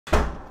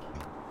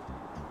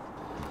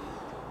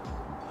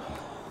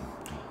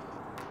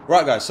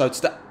Right, guys, so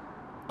today...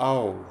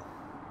 Oh.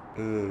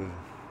 Ugh.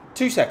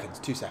 2 seconds,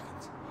 2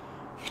 seconds.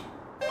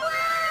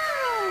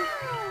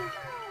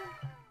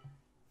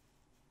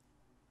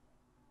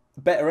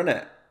 Better,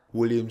 innit?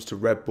 Williams to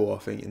Red Bull, I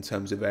think, in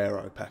terms of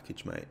aero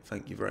package, mate.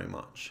 Thank you very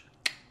much.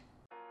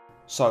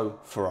 So,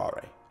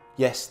 Ferrari.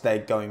 Yes, they're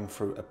going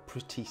through a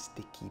pretty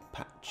sticky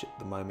patch at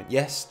the moment.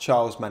 Yes,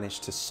 Charles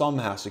managed to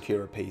somehow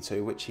secure a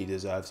P2, which he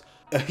deserves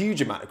a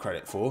huge amount of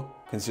credit for,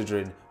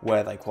 considering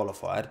where they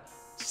qualified.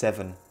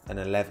 7 and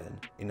 11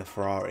 in a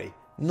Ferrari.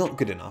 Not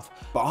good enough.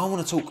 But I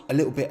want to talk a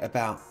little bit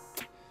about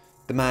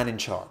the man in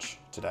charge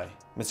today.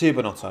 Mattia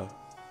Binotto.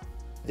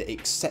 The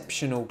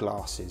exceptional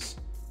glasses.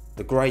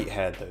 The great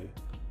hairdo.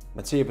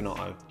 Mattia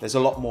Binotto. There's a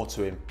lot more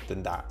to him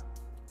than that.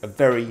 A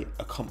very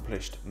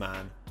accomplished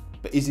man.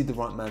 But is he the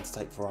right man to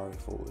take Ferrari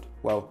forward?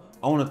 Well,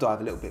 I want to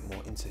dive a little bit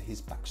more into his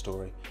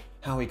backstory,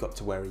 how he got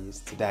to where he is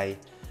today,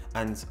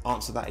 and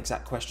answer that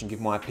exact question,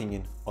 give my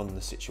opinion on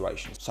the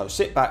situation. So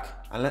sit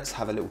back and let's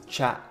have a little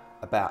chat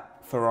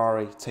about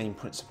Ferrari Team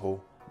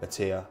Principal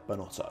Mattia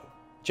Binotto.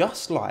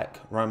 Just like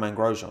Romain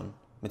Grosjean,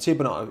 Mattia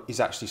Binotto is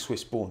actually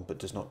Swiss born but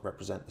does not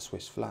represent the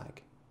Swiss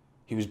flag.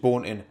 He was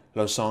born in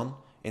Lausanne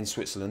in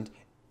Switzerland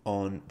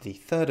on the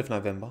 3rd of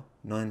November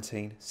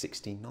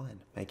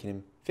 1969, making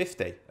him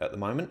 50 at the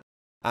moment.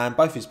 And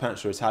both his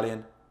parents were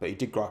Italian, but he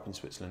did grow up in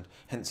Switzerland,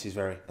 hence his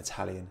very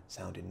Italian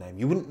sounding name.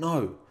 You wouldn't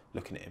know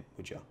looking at him,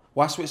 would you?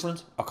 Why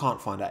Switzerland? I can't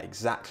find out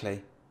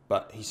exactly,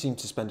 but he seemed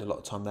to spend a lot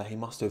of time there. He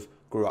must have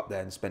grew up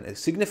there and spent a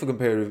significant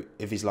period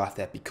of his life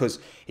there because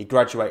he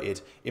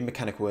graduated in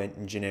mechanical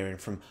engineering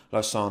from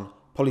Lausanne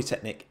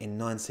Polytechnic in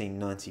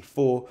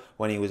 1994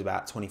 when he was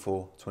about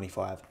 24,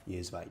 25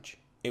 years of age.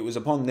 It was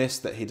upon this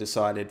that he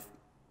decided,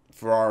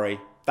 Ferrari,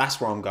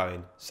 that's where I'm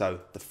going. So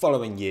the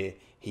following year,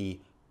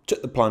 he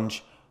took the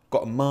plunge,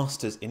 got a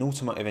master's in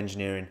automotive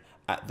engineering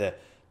at the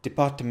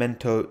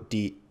Dipartimento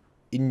di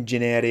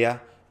Ingegneria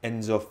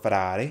Enzo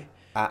Ferrari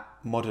at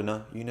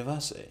Modena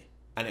University.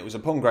 And it was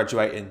upon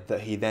graduating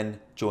that he then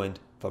joined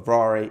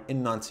Ferrari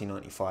in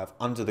 1995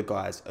 under the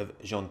guise of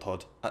Jean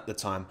Todt at the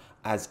time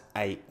as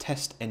a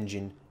test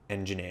engine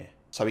engineer.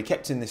 So he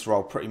kept in this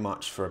role pretty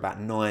much for about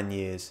 9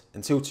 years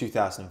until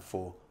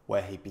 2004,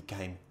 where he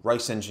became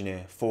race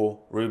engineer for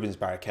Rubens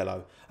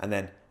Barrichello, and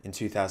then in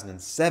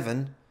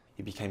 2007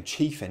 he became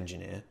chief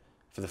engineer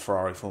for the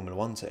Ferrari Formula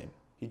 1 team.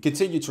 He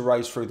continued to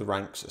rise through the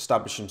ranks,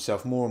 establish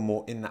himself more and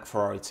more in that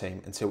Ferrari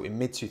team until in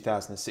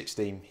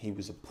mid-2016 he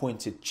was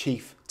appointed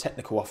Chief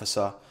Technical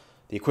Officer,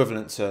 the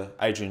equivalent to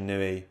Adrian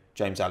Newey,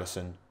 James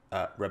Allison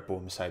at Red Bull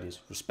and Mercedes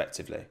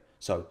respectively.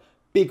 So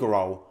big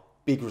role,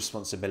 big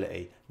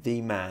responsibility,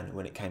 the man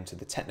when it came to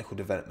the technical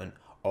development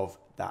of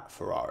that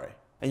Ferrari.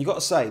 And you've got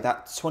to say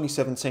that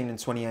 2017 and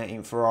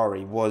 2018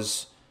 Ferrari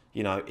was,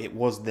 you know, it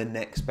was the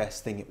next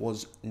best thing. It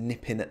was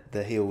nipping at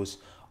the heels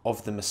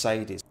of the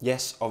Mercedes.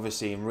 Yes,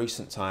 obviously in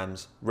recent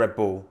times, Red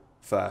Bull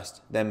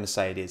first, then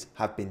Mercedes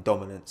have been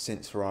dominant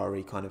since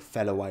Ferrari kind of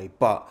fell away,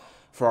 but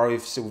Ferrari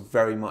have still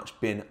very much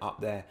been up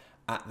there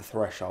at the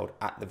threshold,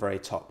 at the very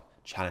top,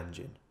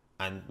 challenging.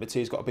 And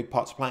Mattia's got a big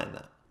part to play in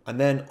that. And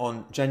then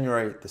on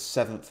January the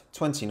 7th,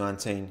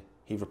 2019,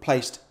 he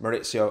replaced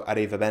Maurizio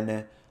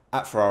Arrivabene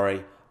at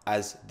Ferrari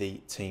as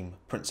the team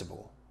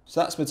principal.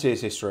 So that's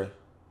Mattia's history.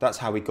 That's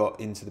how he got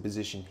into the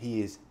position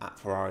he is at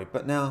Ferrari.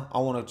 But now I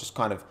want to just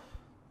kind of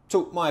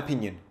talk my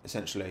opinion,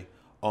 essentially,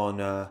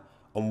 on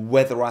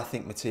whether I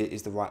think Mattia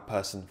is the right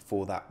person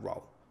for that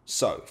role.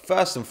 So,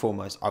 first and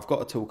foremost, I've got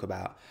to talk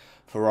about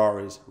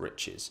Ferrari's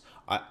riches.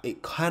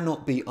 It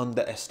cannot be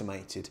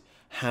underestimated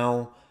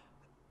how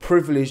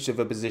privileged of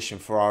a position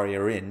Ferrari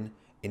are in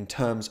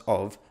terms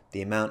of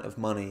the amount of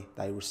money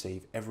they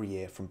receive every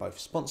year from both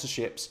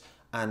sponsorships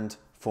and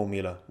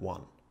Formula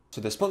 1.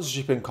 So the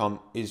sponsorship income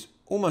is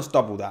almost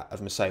double that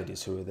of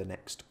Mercedes, who are the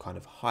next kind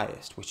of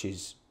highest, which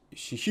is a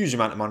huge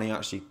amount of money. I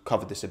actually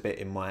covered this a bit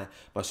in my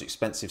most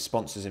expensive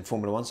sponsors in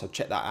Formula 1, so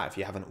check that out if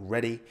you haven't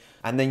already.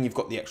 And then you've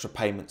got the extra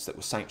payments that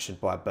were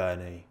sanctioned by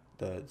Bernie,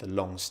 the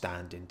long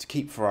standing, to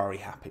keep Ferrari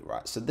happy,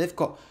 right? So they've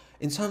got,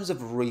 in terms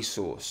of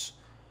resource,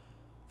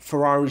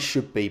 Ferrari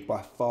should be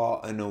by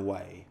far and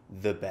away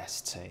the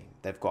best team.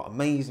 They've got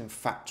amazing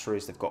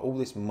factories, they've got all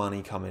this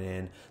money coming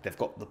in, they've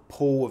got the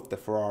pull of the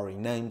Ferrari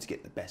name to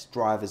get the best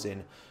drivers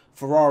in.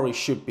 Ferrari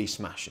should be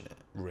smashing it,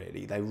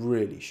 really. They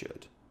really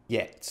should.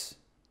 Yet,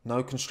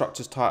 no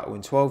constructors title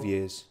in 12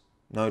 years,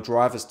 no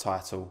drivers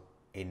title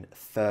in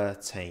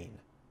 13.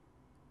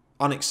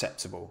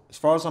 Unacceptable. As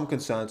far as I'm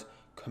concerned,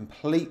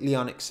 completely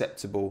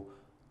unacceptable.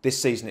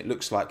 This season it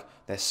looks like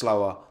they're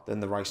slower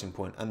than the Racing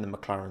Point and the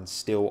McLaren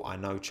still. I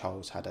know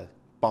Charles had a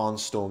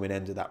barnstorming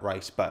end of that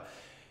race, but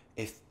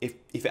if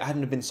it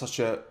hadn't been such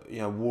a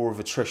war of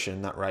attrition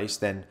in that race,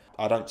 then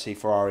I don't see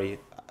Ferrari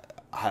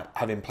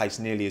having placed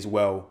nearly as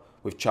well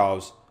with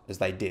Charles as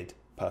they did,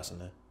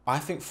 personally. I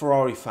think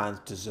Ferrari fans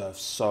deserve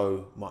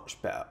so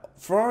much better.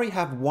 Ferrari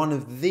have one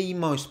of the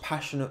most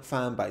passionate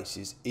fan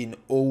bases in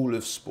all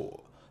of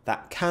sport.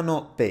 That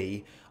cannot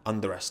be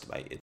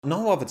underestimated.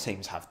 No other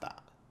teams have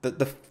that.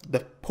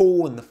 The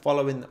pull and the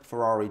following that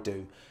Ferrari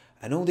do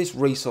and all this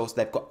resource.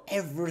 They've got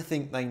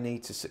everything they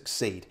need to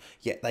succeed,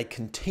 yet they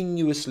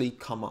continuously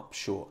come up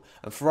short.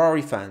 And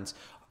Ferrari fans,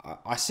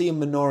 I see a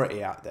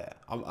minority out there.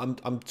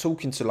 I'm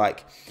talking to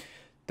like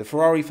the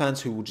Ferrari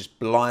fans who will just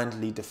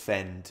blindly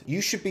defend.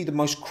 You should be the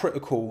most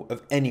critical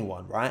of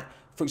anyone, right?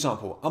 For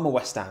example, I'm a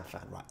West Ham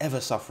fan, right? Ever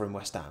suffering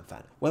West Ham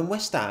fan. When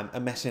West Ham are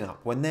messing up,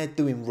 when they're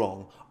doing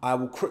wrong, I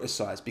will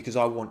criticise because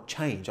I want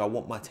change. I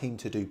want my team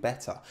to do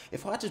better.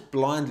 If I just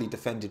blindly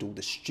defended all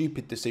the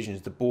stupid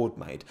decisions the board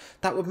made,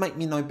 that would make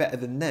me no better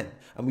than them.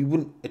 And we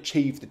wouldn't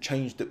achieve the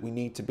change that we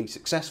need to be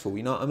successful.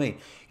 You know what I mean?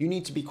 You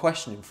need to be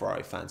questioning,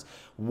 Ferrari fans,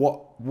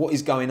 what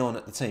is going on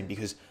at the team,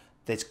 because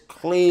there's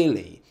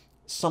clearly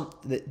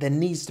there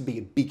needs to be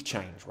a big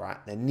change,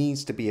 right? There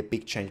needs to be a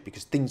big change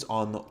because things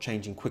are not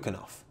changing quick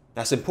enough.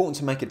 Now, it's important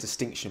to make a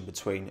distinction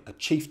between a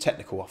chief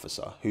technical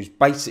officer, who's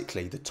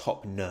basically the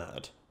top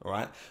nerd, all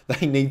right?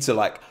 They need to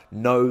like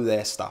know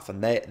their stuff,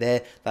 and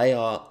they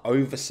are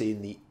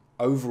overseeing the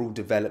overall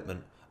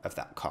development of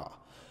that car.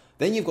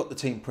 Then you've got the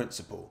team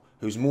principal,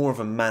 who's more of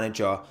a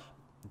manager.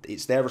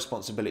 It's their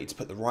responsibility to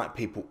put the right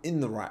people in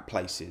the right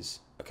places,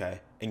 okay,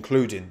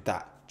 including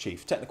that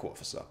chief technical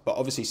officer. But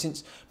obviously,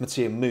 since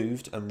Mattia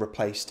moved and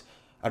replaced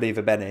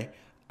Arrivabene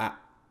at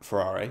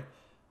Ferrari,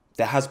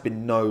 there has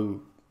been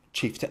no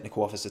chief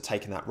technical officer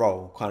taking that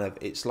role. Kind of,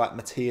 it's like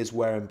Mattia's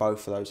wearing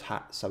both of those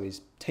hats. So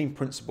he's team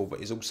principal, but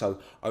he's also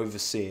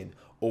overseeing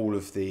all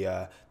of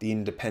the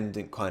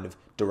independent kind of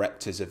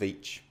directors of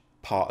each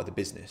part of the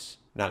business.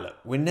 Now look,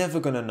 we're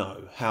never going to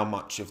know how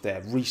much of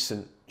their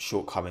recent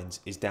shortcomings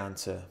is down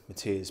to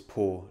Mattia's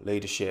poor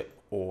leadership,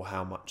 or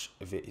how much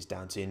of it is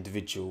down to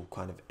individual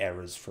kind of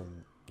errors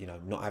from, you know,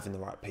 not having the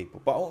right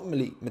people. But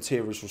ultimately,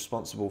 Mattia is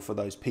responsible for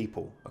those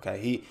people.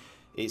 Okay,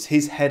 it's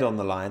his head on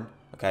the line.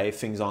 Okay, if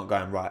things aren't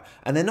going right,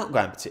 and they're not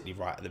going particularly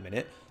right at the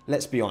minute,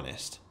 let's be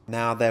honest.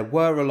 Now, there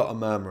were a lot of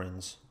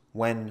murmurings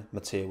when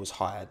Mattia was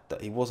hired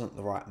that he wasn't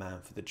the right man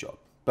for the job.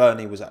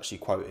 Bernie was actually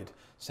quoted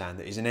saying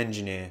that he's an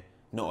engineer,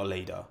 not a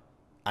leader.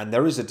 And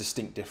there is a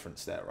distinct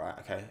difference there, right?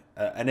 Okay,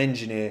 an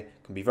engineer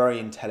can be very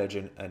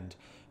intelligent and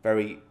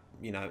very,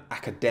 you know,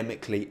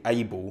 academically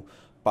able,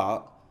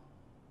 but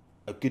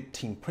a good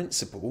team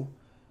principal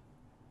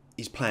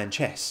is playing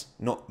chess,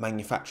 not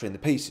manufacturing the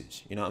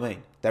pieces. You know what I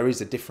mean? There is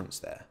a difference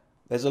there.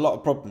 There's a lot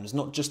of problems,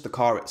 not just the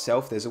car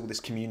itself. There's all this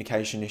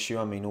communication issue.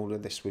 I mean, all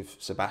of this with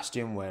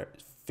Sebastian, where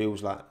it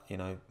feels like, you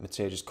know,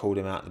 Mattia just called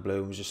him out of the blue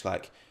and was just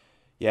like,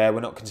 yeah,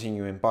 we're not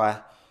continuing by.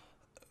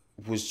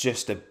 Was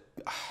just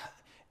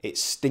it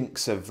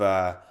stinks of,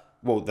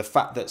 well, the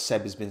fact that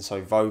Seb has been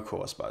so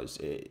vocal, I suppose,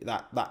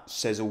 that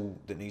says all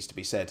that needs to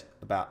be said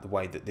about the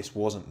way that this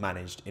wasn't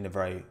managed in a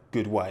very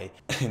good way.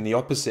 In the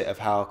opposite of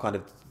how kind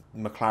of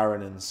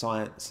McLaren and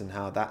science and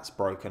how that's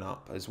broken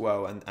up as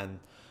well, and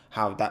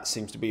how that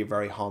seems to be a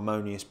very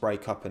harmonious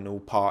breakup and all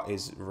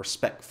parties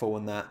respectful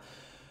in that.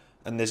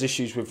 And there's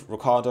issues with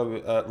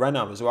Ricardo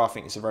Renault as well. I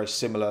think it's a very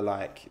similar,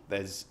 like,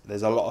 there's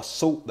a lot of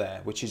salt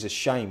there, which is a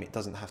shame. It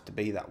doesn't have to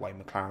be that way.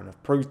 McLaren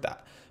have proved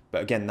that.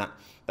 But again,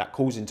 that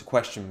calls into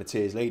question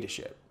Mattia's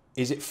leadership.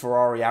 Is it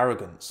Ferrari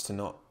arrogance to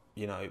not,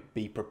 you know,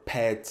 be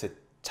prepared to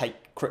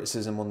take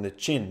criticism on the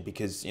chin?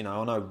 Because, you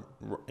know, I know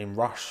in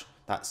Rush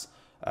that's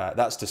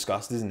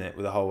discussed, isn't it,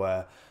 with the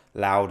whole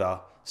Lauda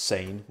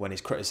scene when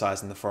he's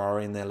criticising the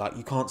Ferrari, and they're like,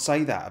 you can't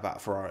say that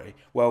about Ferrari.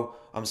 Well,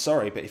 I'm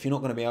sorry, but if you're not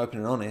going to be open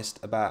and honest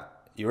about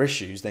your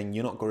issues, then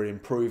you're not going to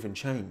improve and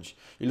change.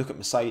 You look at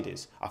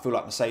Mercedes. I feel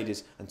like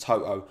Mercedes and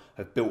Toto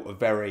have built a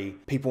very...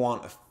 People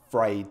aren't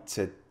afraid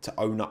to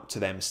own up to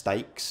their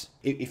mistakes.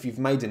 If you've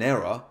made an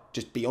error,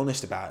 just be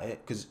honest about it,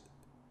 because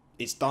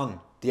it's done.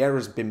 The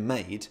error's been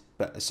made,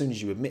 but as soon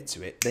as you admit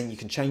to it, then you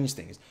can change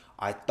things.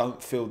 I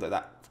don't feel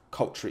that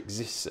culture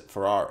exists at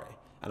Ferrari.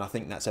 And I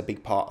think that's a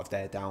big part of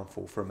their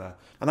downfall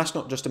and that's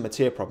not just a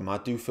Mattia problem. I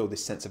do feel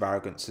this sense of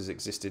arrogance has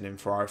existed in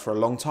Ferrari for a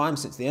long time,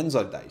 since the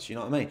Enzo days, you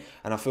know what I mean?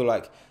 And I feel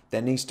like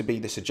there needs to be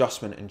this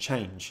adjustment and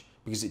change,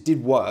 because it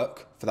did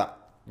work for that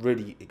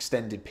really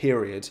extended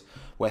period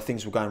where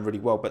things were going really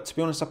well. But to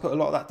be honest, I put a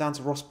lot of that down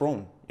to Ross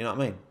Brawn, you know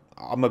what I mean?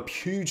 I'm a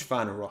huge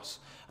fan of Ross,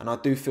 and I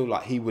do feel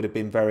like he would have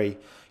been very,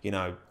 you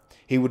know,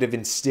 he would have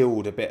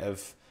instilled a bit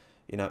of,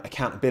 you know,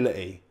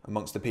 accountability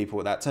amongst the people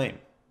at that team.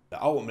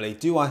 But ultimately,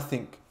 do I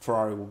think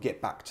Ferrari will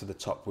get back to the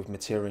top with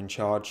Mattia in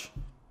charge?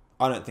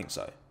 I don't think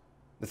so.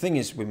 The thing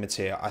is with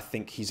Mattia, I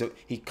think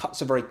he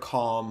cuts a very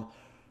calm,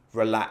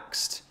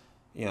 relaxed,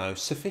 you know,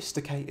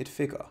 sophisticated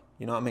figure.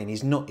 You know what I mean?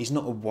 He's not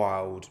a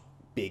wild,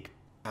 big,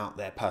 out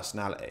there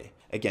personality.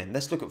 Again,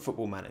 let's look at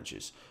football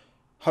managers.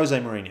 Jose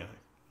Mourinho,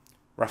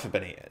 Rafa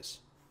Benitez,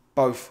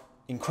 both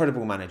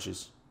incredible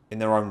managers in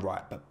their own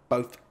right, but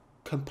both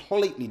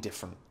completely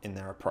different in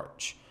their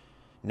approach.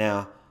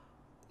 Now,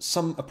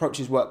 some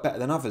approaches work better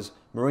than others.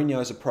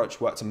 Mourinho's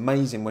approach worked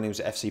amazing when he was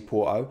at FC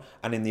Porto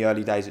and in the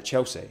early days at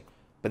Chelsea,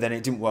 but then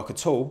it didn't work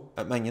at all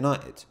at Man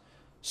United.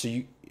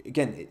 So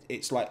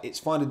it's like it's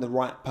finding the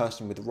right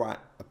person with the right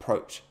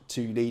approach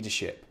to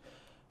leadership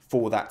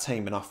for that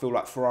team. And I feel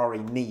like Ferrari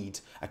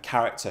need a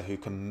character who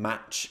can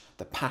match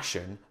the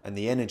passion and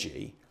the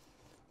energy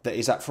that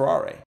is at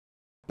Ferrari.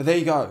 But there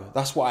you go.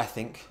 That's what I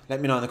think. Let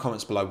me know in the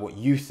comments below what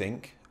you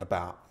think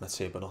about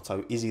Mattia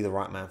Binotto. Is he the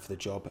right man for the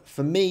job?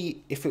 For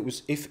me, if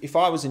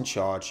I was in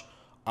charge,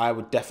 I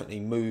would definitely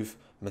move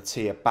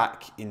Mattia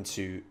back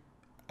into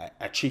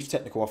a Chief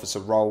Technical Officer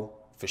role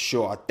for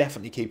sure. I'd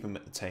definitely keep him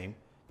at the team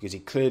because he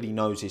clearly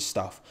knows his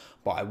stuff.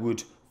 But I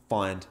would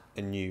find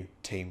a new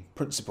team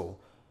principal.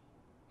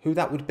 Who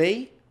that would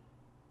be?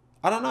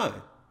 I don't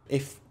know.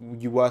 If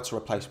you were to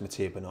replace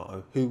Mattia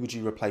Binotto, who would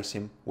you replace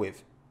him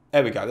with?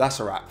 There we go, that's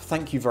a wrap.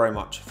 Thank you very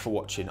much for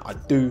watching. I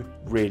do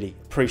really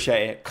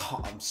appreciate it.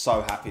 God, I'm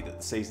so happy that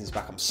the season's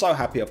back. I'm so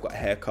happy I've got a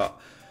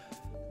haircut.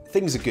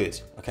 Things are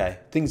good, okay?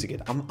 Things are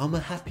good. I'm a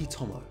happy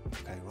Tommo,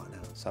 okay, right now.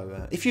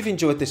 So if you've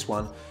enjoyed this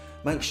one,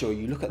 make sure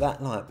you look at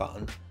that like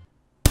button,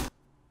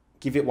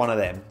 give it one of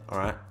them, all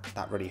right?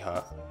 That really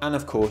hurt. And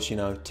of course, you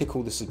know,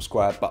 tickle the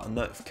subscribe button,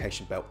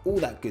 notification bell, all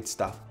that good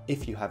stuff.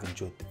 If you have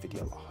enjoyed the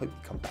video, I hope you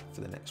come back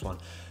for the next one.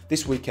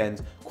 This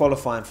weekend,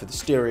 qualifying for the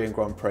Styrian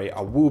Grand Prix.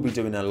 I will be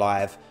doing a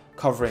live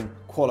covering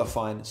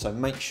qualifying, so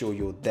make sure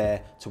you're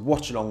there to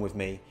watch along with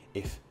me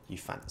if you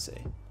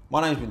fancy.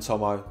 My name's been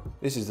Tommo.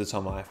 This is the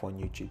Tommo F1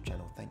 YouTube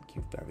channel. Thank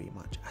you very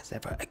much, as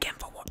ever, again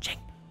for watching.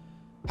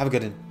 Have a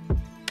good one.